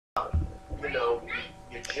Hey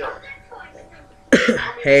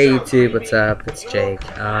YouTube, what's up? It's Jake.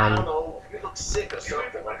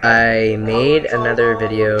 I made another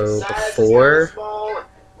video before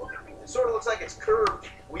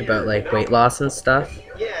about like weight loss and stuff.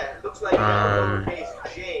 I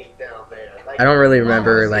don't really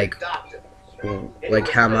remember like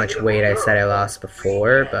how much weight I said I lost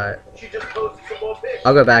before, but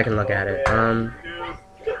I'll go back and look at it.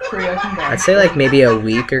 I'd say like maybe a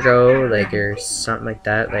week ago, like or something like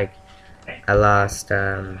that. Like I lost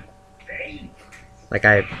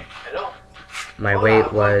my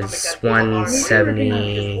weight was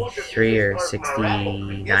 173 or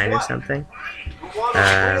 69 or something.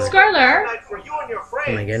 Scarler.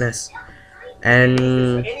 Oh my goodness. And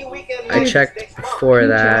I checked before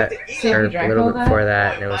that, or a little bit before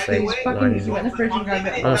that, and it was like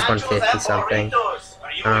almost 150 something.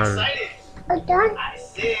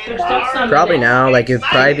 Probably now, like it would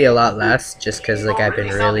probably be a lot less, just because like I've been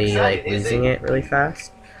really like losing it really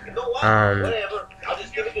fast.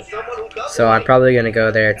 So I'm probably gonna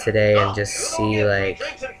go there today and just see like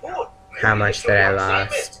how much that I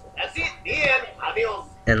lost,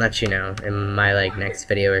 and let you know in my like next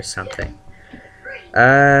video or something.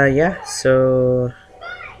 Yeah, so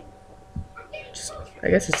I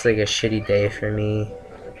guess it's like a shitty day for me.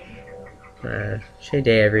 Shitty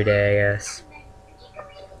day every day, I guess.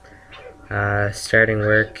 Starting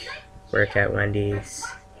work at Wendy's.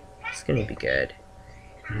 It's gonna be good.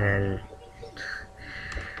 And then,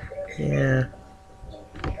 yeah.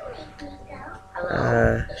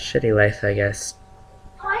 Shitty life, I guess.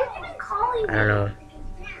 I don't know.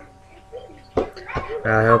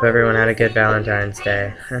 Well, I hope everyone had a good Valentine's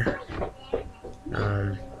Day.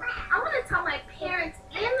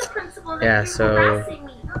 Yeah, so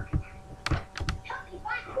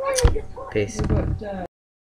peace.